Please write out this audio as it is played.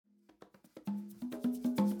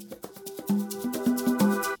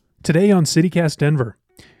Today on CityCast Denver,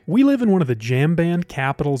 we live in one of the jam band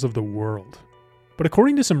capitals of the world. But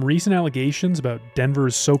according to some recent allegations about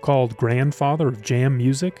Denver's so-called grandfather of jam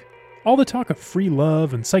music, all the talk of free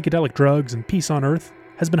love and psychedelic drugs and peace on earth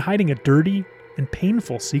has been hiding a dirty and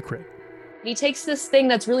painful secret. He takes this thing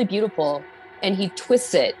that's really beautiful and he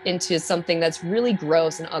twists it into something that's really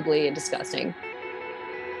gross and ugly and disgusting.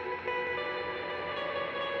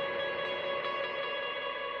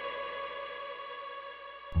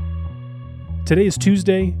 Today is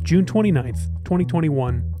Tuesday, June 29th,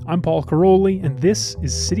 2021. I'm Paul Caroli, and this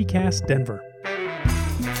is CityCast Denver.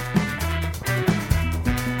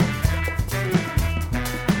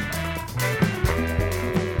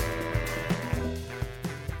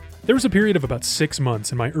 There was a period of about 6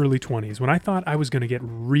 months in my early 20s when I thought I was going to get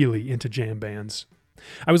really into jam bands.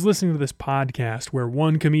 I was listening to this podcast where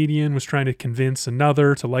one comedian was trying to convince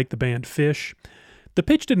another to like the band Phish. The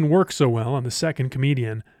pitch didn't work so well on the second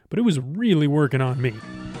comedian, but it was really working on me.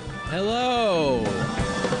 Hello!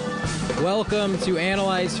 Welcome to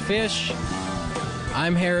Analyze Phish.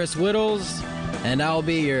 I'm Harris Whittles, and I'll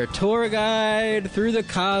be your tour guide through the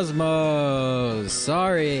cosmos.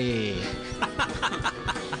 Sorry.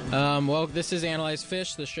 Well, this is Analyze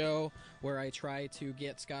Phish, the show where I try to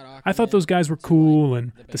get Scott Aukerman. I thought those guys were cool,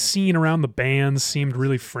 and the scene around the bands seemed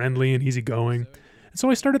really friendly and easygoing. And so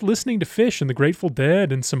I started listening to Phish and the Grateful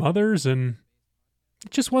Dead and some others, and it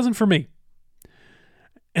just wasn't for me.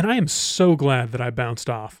 And I am so glad that I bounced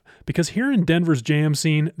off, because here in Denver's jam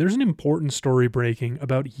scene, there's an important story breaking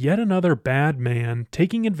about yet another bad man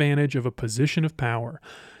taking advantage of a position of power,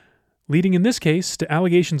 leading in this case to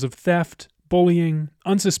allegations of theft, bullying,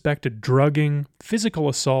 unsuspected drugging, physical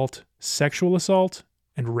assault, sexual assault,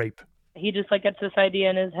 and rape. He just gets this idea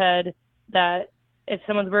in his head that if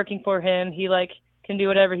someone's working for him, he can do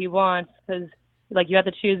whatever he wants, because you have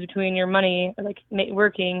to choose between your money,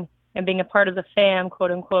 working and being a part of the fam,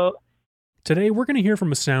 quote unquote. Today, we're going to hear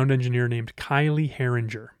from a sound engineer named Kylie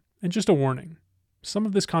Herringer. And just a warning, some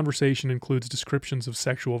of this conversation includes descriptions of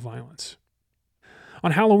sexual violence.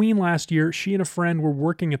 On Halloween last year, she and a friend were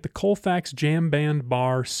working at the Colfax jam band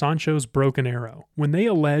bar Sancho's Broken Arrow when they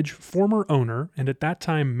allege former owner and at that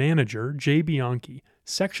time manager Jay Bianchi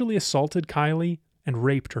sexually assaulted Kylie and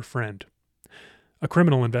raped her friend. A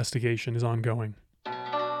criminal investigation is ongoing.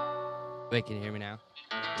 Wait, can you hear me now?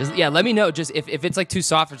 Let me know. Just if it's too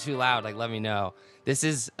soft or too loud, let me know. This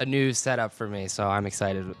is a new setup for me, so I'm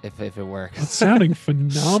excited if it works. It's sounding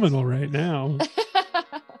phenomenal right now.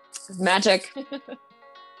 Magic.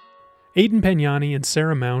 Aidan Pagnani and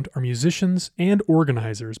Sarah Mount are musicians and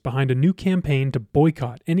organizers behind a new campaign to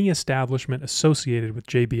boycott any establishment associated with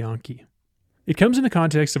Jay Bianchi. It comes in the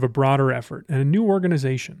context of a broader effort and a new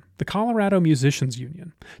organization, the Colorado Musicians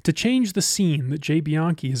Union, to change the scene that Jay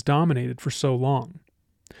Bianchi has dominated for so long.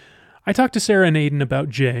 I talked to Sarah and Aidan about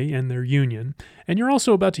Jay and their union, and you're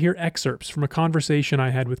also about to hear excerpts from a conversation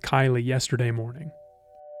I had with Kylie yesterday morning.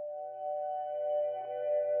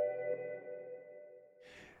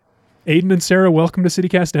 Aidan and Sarah, welcome to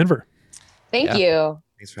CityCast Denver. Thank you.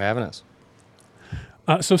 Thanks for having us.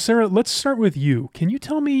 So Sarah, let's start with you. Can you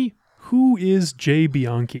tell me who is Jay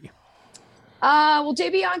Bianchi? Well, Jay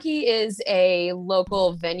Bianchi is a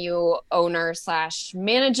local venue owner /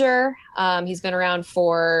 manager. He's been around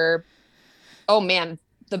for, the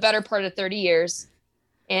better part of 30 years.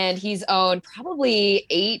 And he's owned probably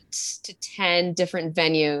 8 to 10 different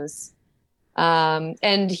venues.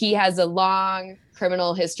 And he has a long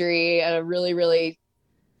criminal history and a really, really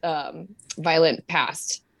violent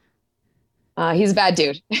past. He's a bad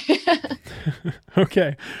dude.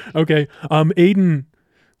 Okay. Aidan,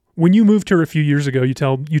 when you moved here a few years ago, you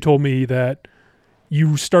told me that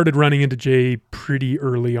you started running into Jay pretty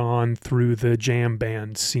early on through the jam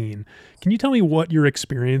band scene. Can you tell me what your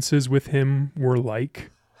experiences with him were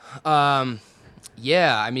like?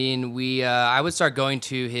 Yeah, I would start going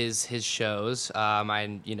to his shows.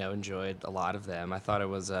 I enjoyed a lot of them. I thought it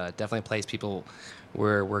was definitely a place people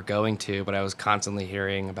were going to, but I was constantly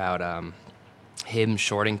hearing about him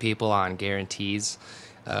shorting people on guarantees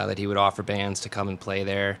that he would offer bands to come and play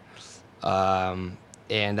there. And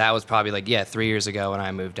that was probably 3 years ago when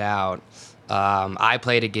I moved out. I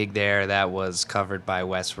played a gig there that was covered by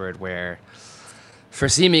Westward, where for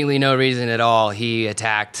seemingly no reason at all, he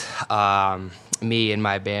attacked me and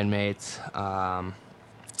my bandmates.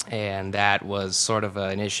 And that was sort of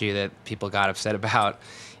an issue that people got upset about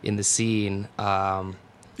in the scene.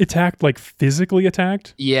 Attacked, physically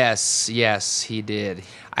attacked? Yes, he did.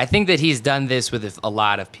 I think that he's done this with a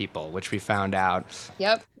lot of people, which we found out.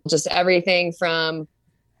 Yep. Just everything from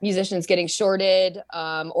musicians getting shorted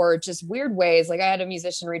or just weird ways. I had a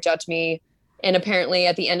musician reach out to me And apparently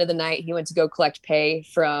at the end of the night, he went to go collect pay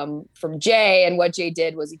from Jay. And what Jay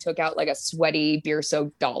did was he took out like a sweaty beer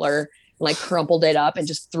soaked dollar, and like crumpled it up and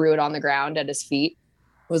just threw it on the ground at his feet.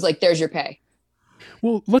 It was like, there's your pay.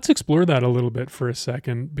 Well, let's explore that a little bit for a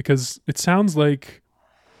second, because it sounds like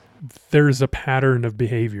there's a pattern of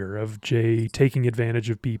behavior of Jay taking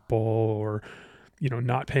advantage of people, or,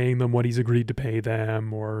 not paying them what he's agreed to pay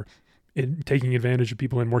them, or taking advantage of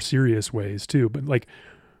people in more serious ways too. But like,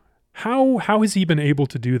 how has he been able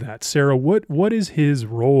to do that? Sarah, what is his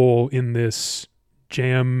role in this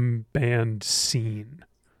jam band scene?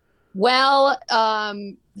 Well,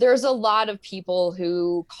 there's a lot of people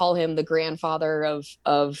who call him the grandfather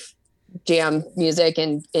of jam music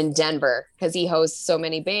in Denver, because he hosts so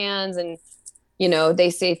many bands, and they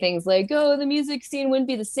say things like, oh, the music scene wouldn't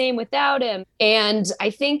be the same without him. And I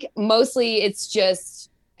think mostly it's just,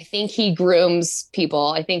 I think he grooms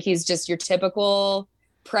people. I think he's just your typical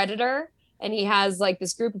predator, and he has like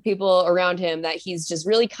this group of people around him that he's just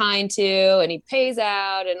really kind to, and he pays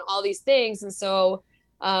out and all these things. And so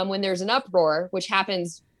when there's an uproar, which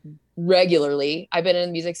happens regularly, I've been in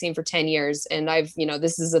the music scene for 10 years, and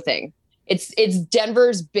this is a thing. It's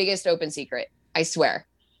Denver's biggest open secret, I swear.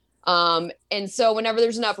 And so whenever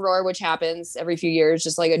there's an uproar, which happens every few years,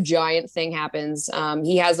 just like a giant thing happens,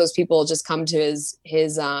 he has those people just come to his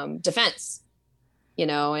defense,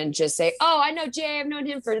 and just say, oh, I know Jay, I've known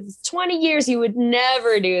him for 20 years. He would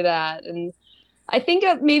never do that. And I think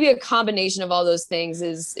maybe a combination of all those things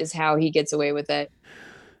is how he gets away with it.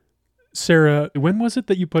 Sarah, when was it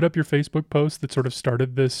that you put up your Facebook post that sort of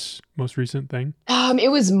started this most recent thing? It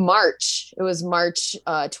was March. It was March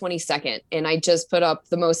 22nd. And I just put up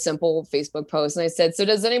the most simple Facebook post. And I said, so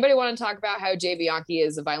does anybody want to talk about how Jay Bianchi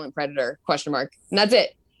is a violent predator? ? And that's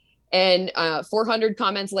it. And 400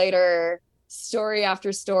 comments later, story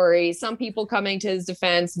after story, some people coming to his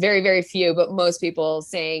defense, very, very few, but most people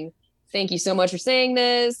saying, thank you so much for saying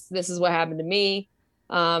this. This is what happened to me.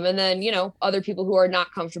 And then, other people who are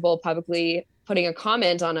not comfortable publicly putting a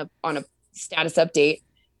comment on a status update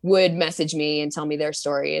would message me and tell me their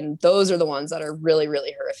story. And those are the ones that are really,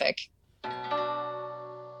 really horrific.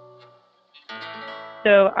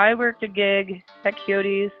 So I worked a gig at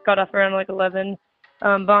Coyotes, got off around like 11.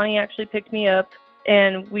 Bonnie actually picked me up,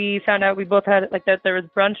 and we found out we both had that there was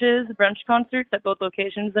brunch concerts at both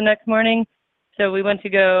locations the next morning. So we went to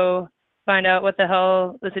go find out what the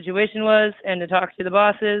hell the situation was and to talk to the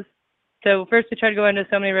bosses. So first we tried to go into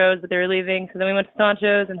So Many Roads, but they were leaving. So then we went to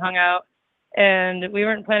Sancho's and hung out, and we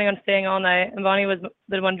weren't planning on staying all night. And Bonnie was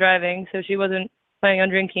the one driving, so she wasn't planning on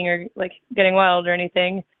drinking or like getting wild or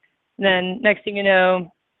anything. And then next thing you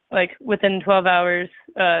know, like within 12 hours,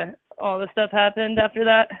 all the stuff happened after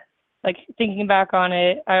that. Like thinking back on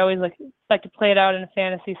it, I always like to play it out in a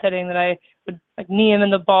fantasy setting that I would like knee him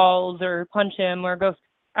in the balls or punch him or go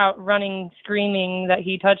out running screaming that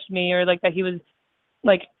he touched me or like that he was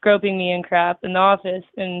like groping me and crap in the office.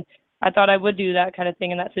 And I thought I would do that kind of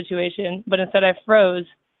thing in that situation, but instead I froze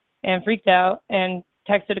and freaked out and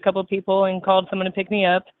texted a couple of people and called someone to pick me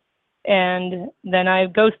up, and then I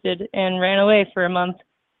ghosted and ran away for a month.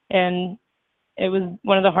 And it was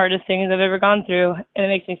one of the hardest things I've ever gone through, and it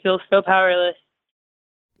makes me feel so powerless.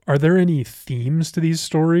 Are there any themes to these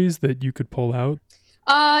stories that you could pull out?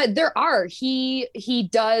 There are. He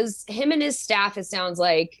does, him and his staff, it sounds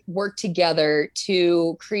like, work together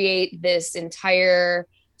to create this entire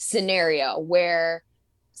scenario where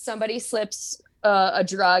somebody slips a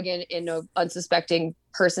drug in an unsuspecting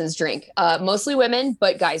person's drink, mostly women,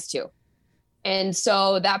 but guys too. And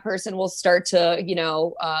so that person will start to,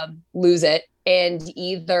 lose it, and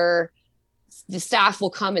either the staff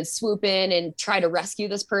will come and swoop in and try to rescue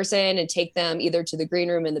this person and take them either to the green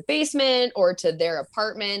room in the basement or to their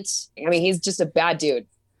apartment. I mean, he's just a bad dude.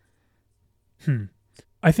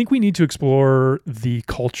 I think we need to explore the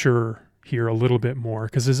culture here a little bit more,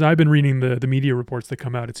 because as I've been reading the media reports that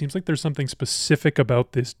come out, it seems like there's something specific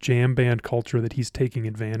about this jam band culture that he's taking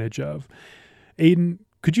advantage of. Aiden,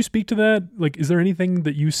 could you speak to that? Like, is there anything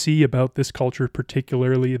that you see about this culture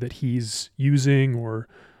particularly that he's using or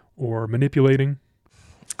manipulating?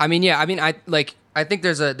 I think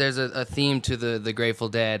there's a theme to the Grateful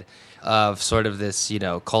Dead of sort of this,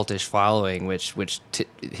 cultish following, which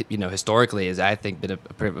historically has, I think, been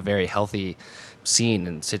a very healthy scene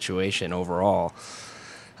and situation overall.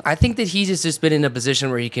 I think that he's just been in a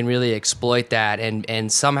position where he can really exploit that,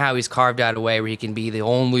 and somehow he's carved out a way where he can be the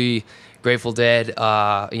only Grateful Dead,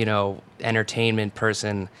 entertainment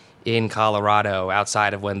person in Colorado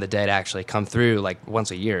outside of when the Dead actually come through, like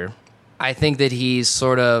once a year. I think that he's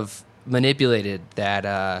sort of manipulated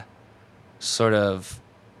that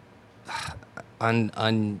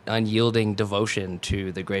unyielding devotion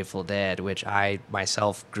to the Grateful Dead, which I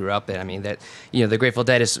myself grew up in. I mean, that, the Grateful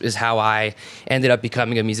Dead is how I ended up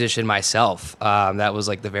becoming a musician myself. That was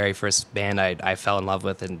like the very first band I fell in love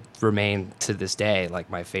with and remain to this day like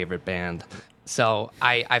my favorite band. So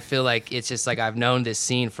I feel like it's just like I've known this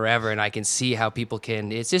scene forever, and I can see how people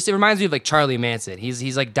can. It reminds me of like Charlie Manson.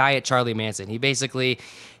 He's like Diet Charlie Manson. He basically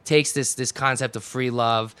takes this concept of free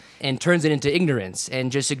love and turns it into ignorance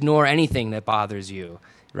and just ignore anything that bothers you,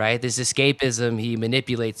 right? This escapism, he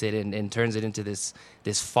manipulates it and turns it into this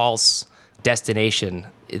false destination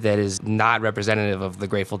that is not representative of the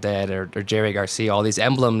Grateful Dead or Jerry Garcia, all these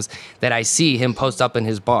emblems that I see him post up in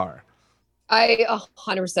his bar. I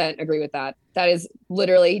 100% agree with that. That is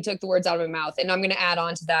literally, he took the words out of my mouth. And I'm going to add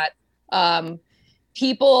on to that.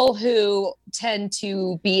 People who tend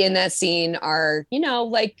to be in that scene are,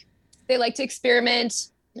 like they like to experiment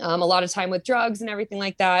a lot of time with drugs and everything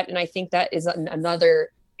like that. And I think that is another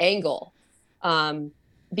angle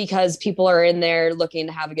because people are in there looking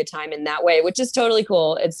to have a good time in that way, which is totally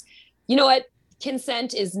cool. It's, you know what?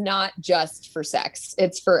 Consent is not just for sex.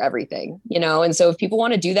 It's for everything, And so if people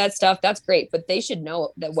want to do that stuff, that's great, but they should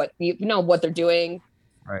know that what they're doing,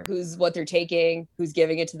 right? What they're taking, who's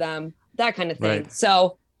giving it to them, that kind of thing. Right.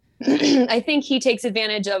 So I think he takes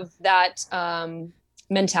advantage of that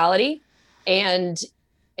mentality and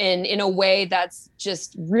in a way that's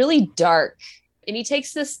just really dark. And he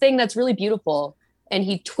takes this thing that's really beautiful and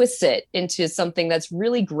he twists it into something that's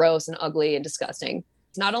really gross and ugly and disgusting.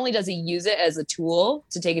 Not only does he use it as a tool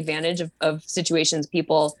to take advantage of situations,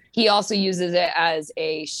 he also uses it as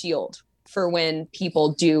a shield for when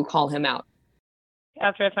people do call him out.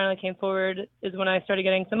 After I finally came forward is when I started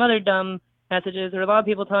getting some other dumb messages, or a lot of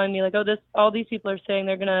people telling me like, oh, all these people are saying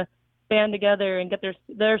they're going to band together and get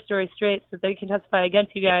their story straight so they can testify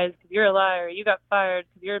against you guys because you're a liar, you got fired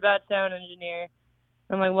because you're a bad sound engineer.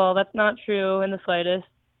 I'm like, well, that's not true in the slightest.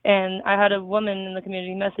 And I had a woman in the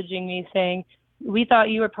community messaging me saying, we thought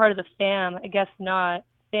you were part of the fam. I guess not.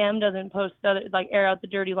 Fam doesn't post air out the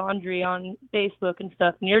dirty laundry on Facebook and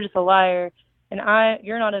stuff. And you're just a liar. And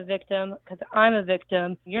you're not a victim because I'm a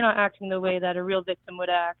victim. You're not acting the way that a real victim would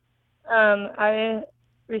act. I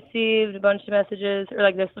received a bunch of messages, or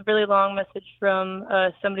like this really long message from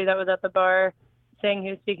somebody that was at the bar saying he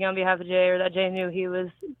was speaking on behalf of Jay, or that Jay knew he was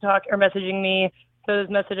messaging me. So this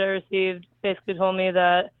message I received basically told me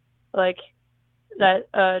that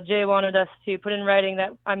Jay wanted us to put in writing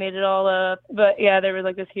that I made it all up. But yeah, there was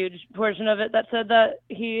like this huge portion of it that said that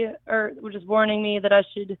he was just warning me that I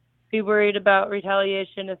should be worried about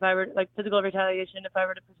retaliation if I were physical retaliation if I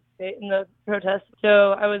were to participate in the protest.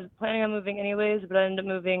 So I was planning on moving anyways, but I ended up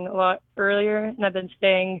moving a lot earlier, and I've been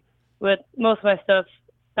staying with most of my stuff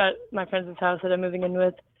at my friend's house that I'm moving in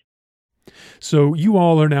with. So you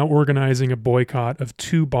all are now organizing a boycott of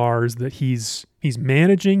 2 bars that he's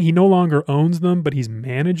managing. He no longer owns them, but he's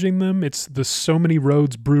managing them. It's the So Many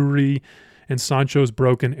Roads Brewery and Sancho's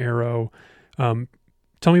Broken Arrow.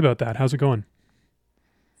 Tell me about that. How's it going?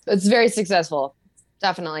 It's very successful.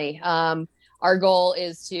 Definitely. Our goal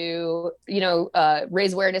is to,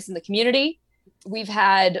 raise awareness in the community. We've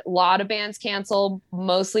had a lot of bands cancel,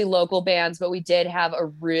 mostly local bands, but we did have a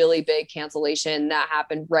really big cancellation that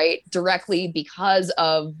happened directly because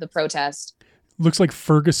of the protest. Looks like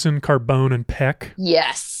Ferguson, Carbone, and Peck.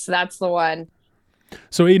 Yes, that's the one.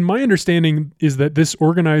 So Aiden, my understanding is that this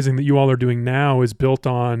organizing that you all are doing now is built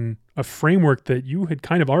on a framework that you had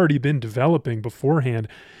kind of already been developing beforehand.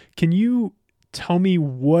 Can you tell me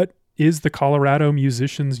what is the Colorado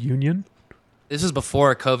Musicians Union? This was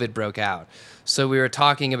before COVID broke out. So we were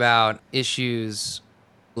talking about issues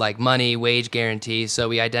like money, wage guarantee. So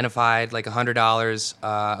we identified like $100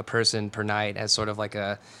 a person per night as sort of like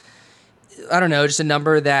just a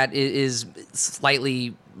number that is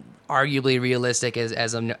slightly arguably realistic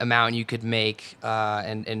as an amount you could make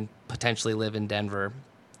and potentially live in Denver.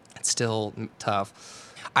 It's still tough.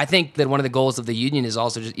 I think that one of the goals of the union is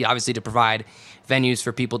also just obviously to provide venues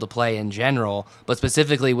for people to play in general, but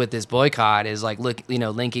specifically with this boycott is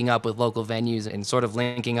linking up with local venues and sort of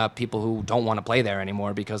linking up people who don't want to play there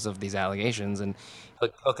anymore because of these allegations and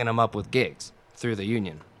hooking them up with gigs through the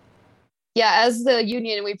union. Yeah, as the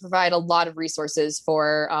union, we provide a lot of resources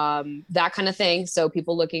for that kind of thing. So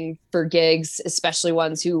people looking for gigs, especially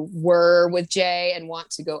ones who were with Jay and want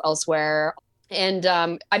to go elsewhere. And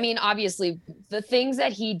obviously, the things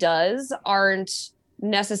that he does aren't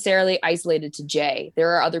necessarily isolated to Jay. There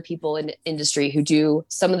are other people in the industry who do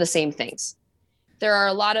some of the same things. There are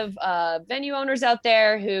a lot of venue owners out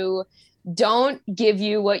there who don't give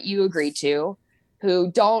you what you agree to, who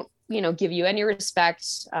don't give you any respect.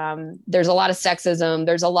 There's a lot of sexism.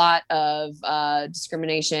 There's a lot of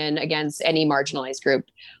discrimination against any marginalized group,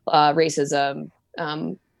 racism,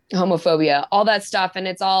 homophobia, all that stuff. And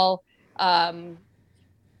it's all,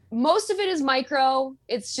 most of it is micro.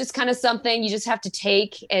 It's just kind of something you just have to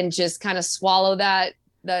take and just kind of swallow that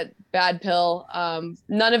bad pill.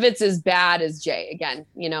 None of it's as bad as Jay. Again,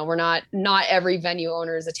 we're not every venue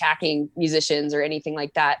owner is attacking musicians or anything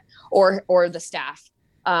like that, or the staff.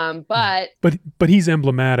 But he's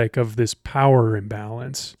emblematic of this power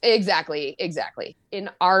imbalance. Exactly. And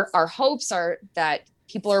our hopes are that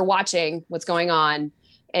people are watching what's going on,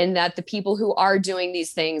 and that the people who are doing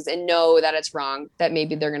these things and know that it's wrong, that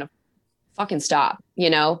maybe they're going to fucking stop,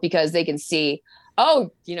 because they can see,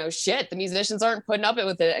 shit, the musicians aren't putting up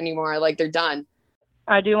with it anymore. Like, they're done.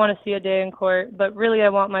 I do want to see a day in court, but really I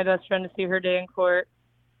want my best friend to see her day in court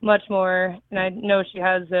much more. And I know she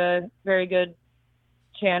has a very good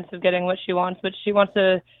chance of getting what she wants, but she wants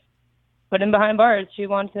to put him behind bars. She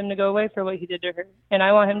wants him to go away for what he did to her. And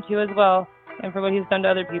I want him to as well, and for what he's done to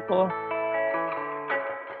other people.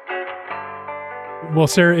 Well,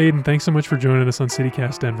 Sarah Aden, thanks so much for joining us on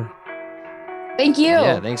CityCast Denver. Thank you.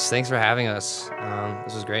 Yeah, thanks for having us.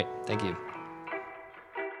 This was great. Thank you.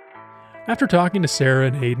 After talking to Sarah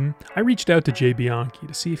and Aden, I reached out to Jay Bianchi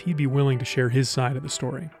to see if he'd be willing to share his side of the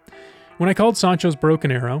story. When I called Sancho's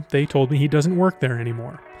Broken Arrow, they told me he doesn't work there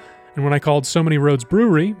anymore. And when I called So Many Roads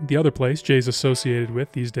Brewery, the other place Jay's associated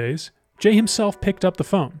with these days, Jay himself picked up the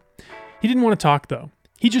phone. He didn't want to talk, though.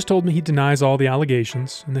 He just told me he denies all the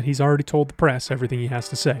allegations and that he's already told the press everything he has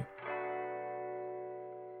to say.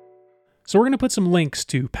 So we're going to put some links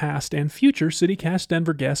to past and future CityCast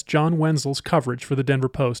Denver guest John Wenzel's coverage for the Denver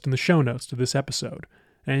Post in the show notes to this episode,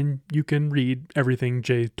 and you can read everything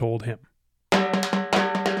Jay told him.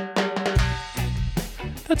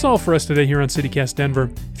 That's all for us today here on CityCast Denver.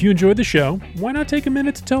 If you enjoyed the show, why not take a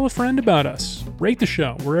minute to tell a friend about us? Rate the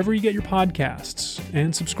show wherever you get your podcasts,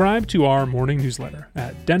 and subscribe to our morning newsletter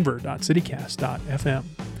at denver.citycast.fm.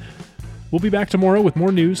 We'll be back tomorrow with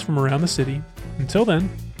more news from around the city. Until then,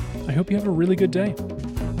 I hope you have a really good day.